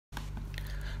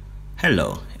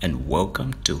Hello and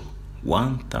welcome to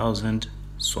 1000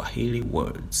 Swahili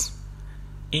words.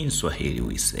 In Swahili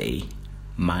we say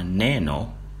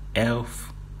maneno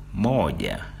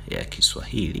 1000 ya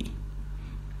Kiswahili.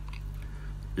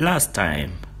 Last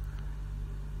time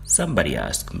somebody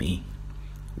asked me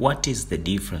what is the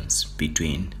difference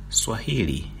between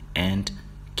Swahili and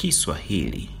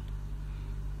Kiswahili.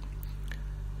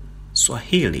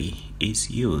 Swahili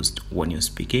is used when you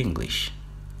speak English.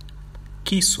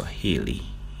 Kiswahili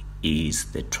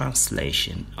is the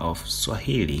translation of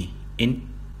Swahili in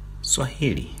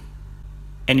Swahili.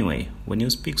 Anyway, when you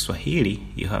speak Swahili,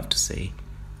 you have to say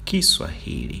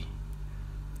Kiswahili.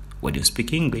 When you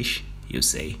speak English, you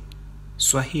say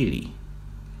Swahili.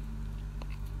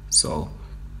 So,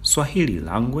 Swahili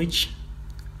language,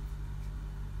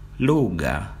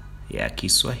 lugha ya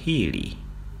Kiswahili.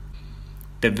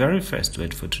 The very first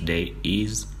word for today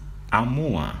is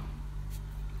amua.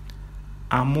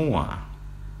 Amua.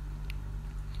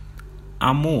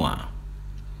 Amua.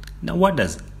 Now what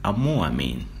does amua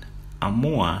mean?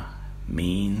 Amua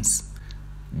means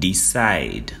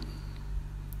decide.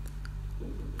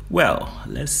 Well,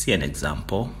 let's see an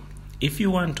example. If you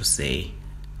want to say,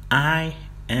 I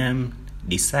am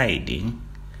deciding,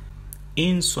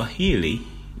 in Swahili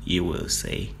you will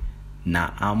say,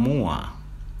 naamua.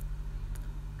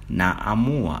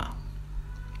 Naamua.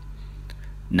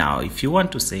 Now, if you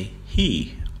want to say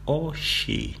he or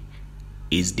she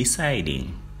is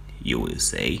deciding, you will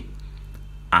say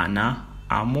ana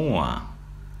amua.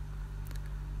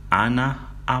 Ana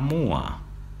amua.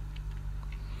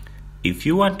 If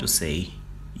you want to say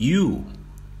you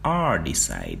are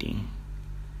deciding,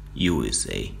 you will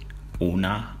say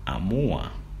una amua.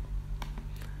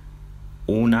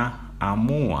 Una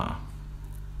amua.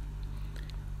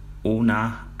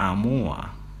 Una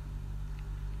amua.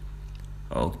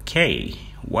 Okay,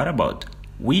 what about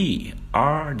we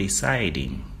are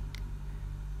deciding?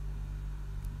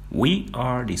 We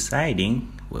are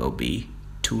deciding will be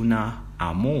tuna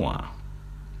amua.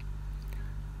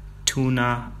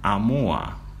 Tuna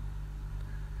amua.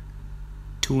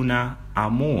 Tuna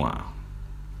amua.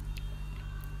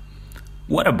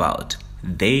 What about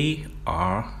they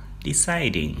are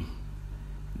deciding?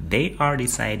 They are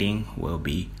deciding will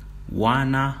be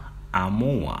wana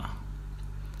amua.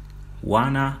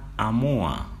 Wana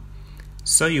amua.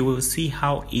 So you will see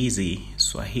how easy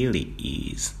Swahili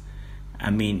is.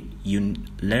 I mean, you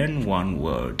learn one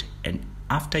word and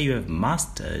after you have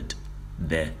mastered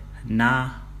the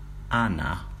na,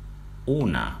 ana,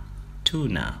 una,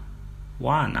 tuna,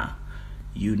 wana,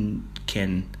 you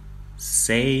can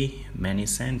say many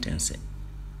sentences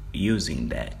using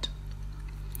that.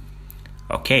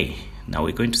 Okay, now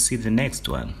we're going to see the next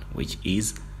one, which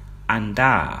is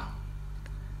anda.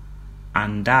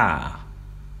 Anda.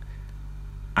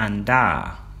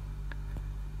 Anda.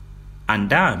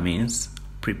 Anda means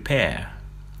prepare.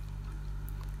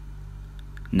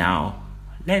 Now,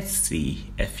 let's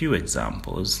see a few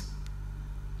examples.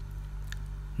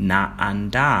 Na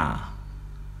anda.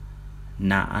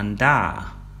 Na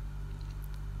anda.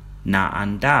 Na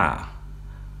anda.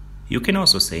 You can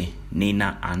also say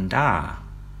nina anda.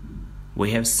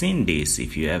 We have seen this.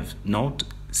 If you have not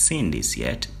seen this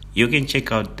yet, you can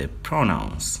check out the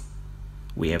pronouns.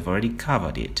 We have already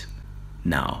covered it.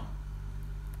 Now,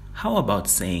 how about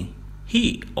saying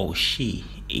he or she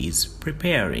is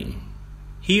preparing?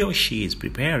 He or she is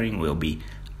preparing will be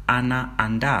ana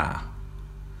anda.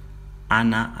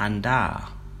 Ana anda.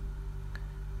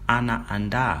 Ana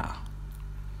anda.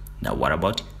 Now what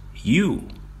about you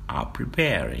are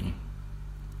preparing?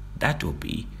 That will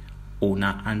be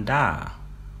una anda.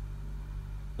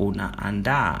 Una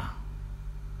anda.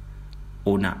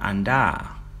 Una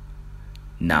anda.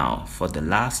 Now, for the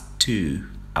last two,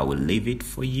 I will leave it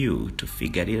for you to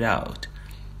figure it out.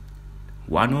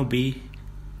 One will be,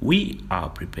 we are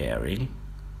preparing.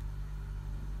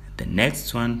 The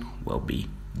next one will be,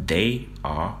 they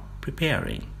are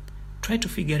preparing. Try to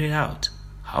figure it out,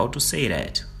 how to say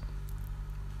that.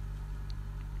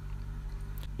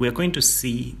 We are going to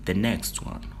see the next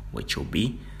one, which will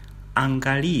be,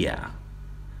 angalia.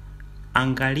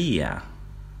 Angalia.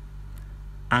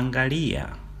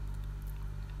 Angalia.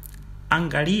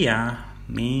 Angalia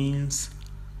means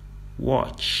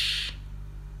watch.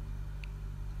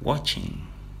 Watching.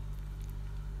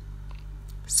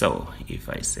 So, if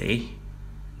I say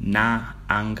na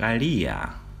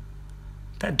angalia,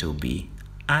 that will be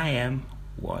I am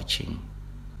watching.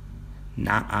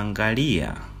 Na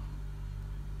angalia.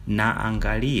 Na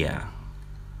angalia.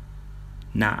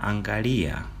 Na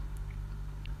angalia.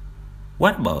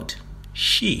 What about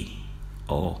she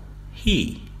or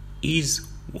he is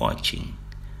watching?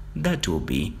 That will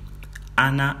be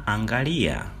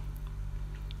anaangalia.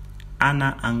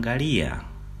 Anaangalia.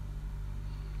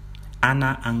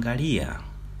 Anaangalia.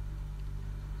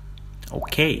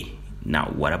 Okay, now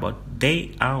what about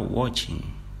they are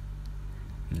watching?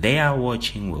 They are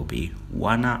watching will be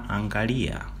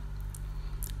wanaangalia.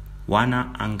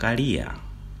 Wanaangalia.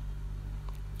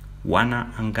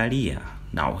 Wanaangalia.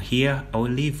 Now here I will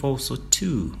leave also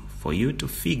two for you to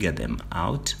figure them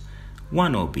out.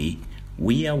 One will be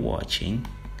we are watching.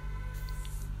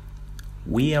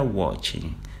 We are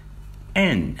watching.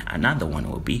 And another one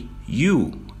will be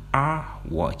you are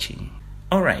watching.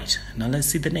 Alright, now let's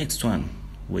see the next one,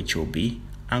 which will be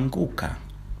anguka.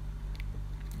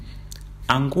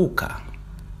 Anguka.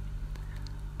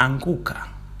 Anguka.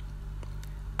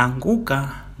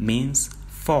 Anguka means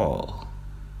fall.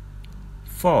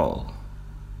 Fall.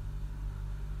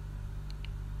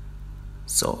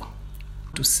 So,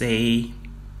 to say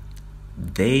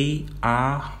they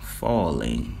are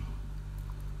falling,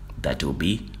 that will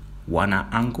be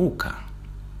wanaanguka.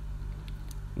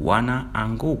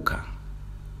 Wanaanguka.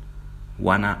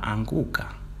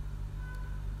 Wanaanguka.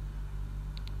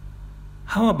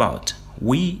 How about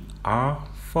we are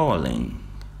falling?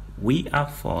 We are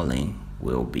falling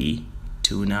will be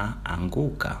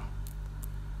tunaanguka.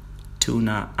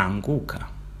 Tunaanguka.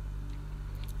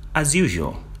 As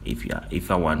usual,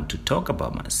 if I want to talk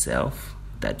about myself,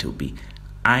 that will be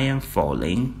I am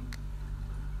falling.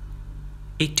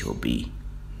 It will be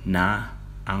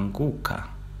naanguka.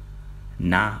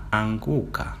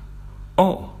 Naanguka.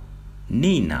 Or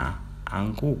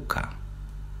ninaanguka.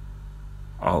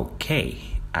 Okay,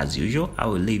 as usual, I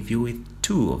will leave you with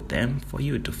two of them for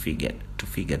you to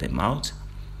figure them out.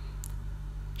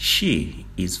 She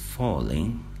is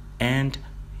falling and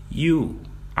you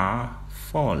are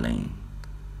falling.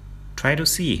 Try to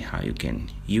see how you can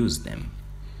use them.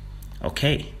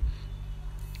 Okay.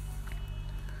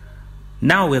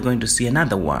 Now we're going to see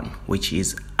another one, which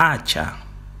is acha.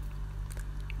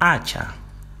 Acha.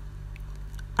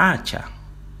 Acha.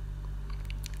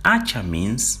 Acha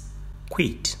means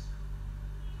quit.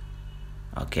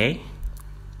 Okay?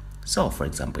 So, for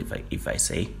example, if I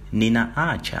say nina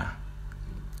acha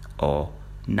or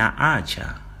na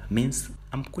acha means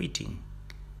I'm quitting.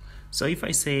 So if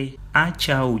I say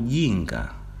acha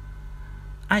ujinga,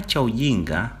 acha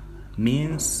ujinga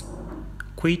means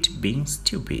quit being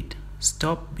stupid.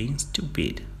 Stop being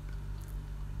stupid.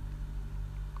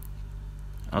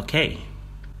 Okay.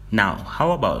 Now,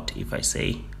 how about if I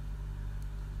say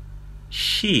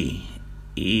she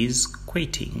is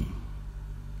quitting?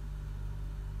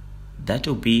 That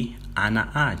will be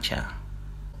anaacha.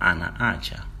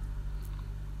 Anaacha.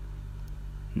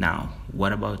 Now,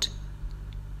 what about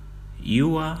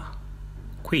you are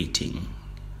quitting?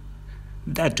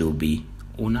 That will be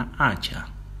unaacha.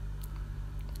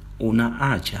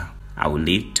 Unaacha. I will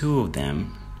leave two of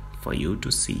them for you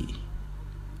to see,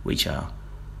 which are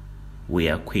we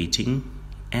are quitting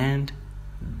and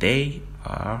they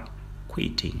are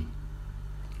quitting.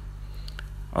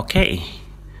 Okay,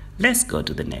 let's go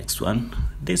to the next one.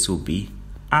 This will be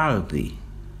ardhi.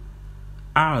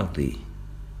 Ardhi.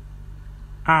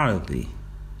 Ardhi.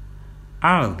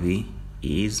 Ardhi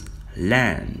is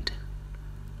land.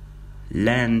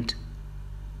 Land.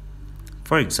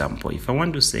 For example, if I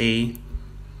want to say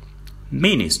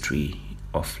Ministry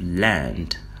of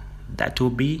Land, that will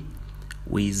be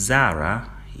Wizara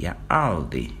ya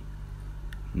Ardhi.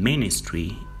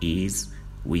 Ministry is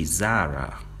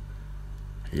Wizara.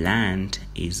 Land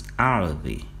is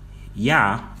Ardhi.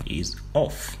 Ya is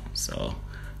of. So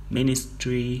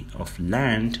Ministry of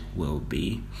Land will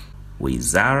be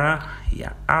Wizara ya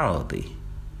Ardhi.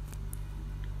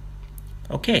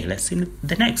 Okay, let's see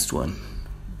the next one.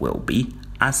 Will be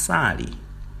asali.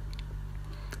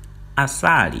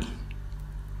 Asali.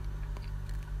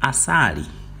 Asali.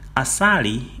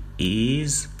 Asali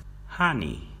is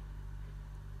honey.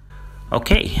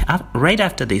 Okay, right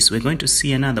after this, we're going to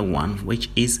see another one, which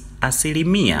is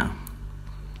asilimia.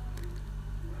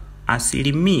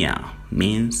 Asilimia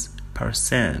means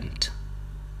percent.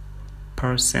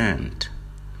 Percent.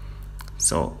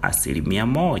 So, asilimia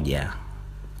moja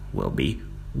will be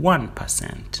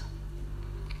 1%.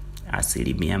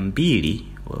 Asilimia mbili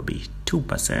will be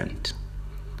 2%.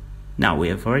 Now we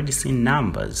have already seen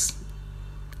numbers,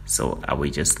 so I will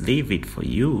just leave it for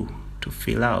you to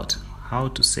fill out how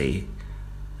to say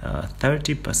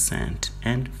 30%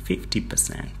 and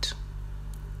 50%.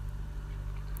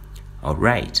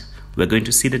 Alright, we're going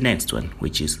to see the next one,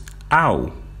 which is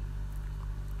au.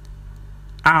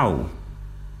 Au.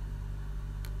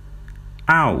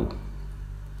 Au.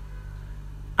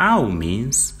 Au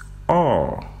means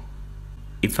or.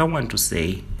 if I want to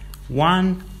say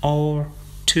 1 or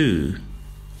 2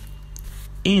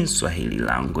 in Swahili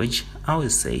language, I will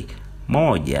say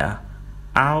moja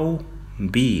au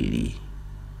mbili.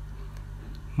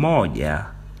 Moja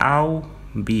au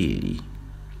mbili.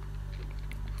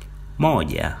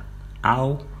 Moja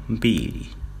au mbili.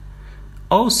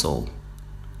 Also,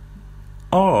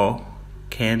 or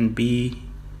can be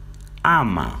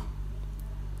ama.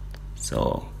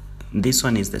 So this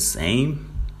one is the same.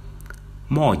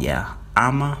 Moja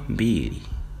ama mbili.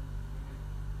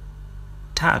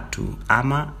 Tatu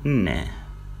ama nne.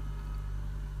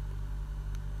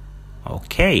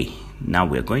 Okay, now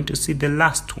we're going to see the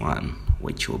last one,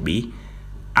 which will be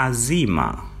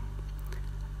azima.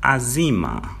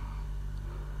 Azima.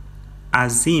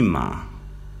 Azima.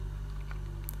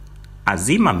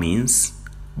 Azima means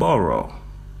borrow.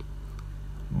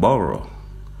 Borrow.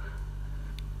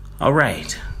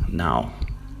 Alright, now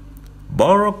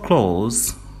borrow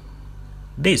clothes.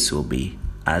 This will be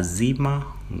azima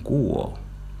nguo.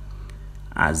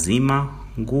 Azima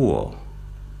nguo.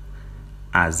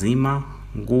 Azima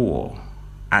nguo.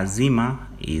 Azima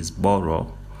is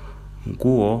borrow.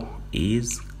 Nguo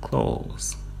is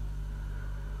clothes.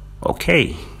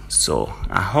 Okay, so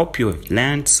I hope you have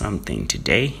learned something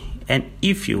today. And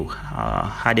if you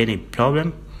had any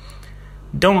problem,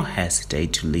 don't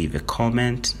hesitate to leave a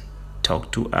comment,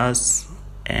 talk to us,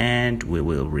 and we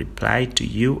will reply to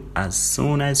you as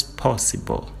soon as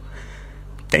possible.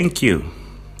 Thank you.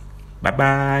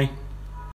 Bye-bye.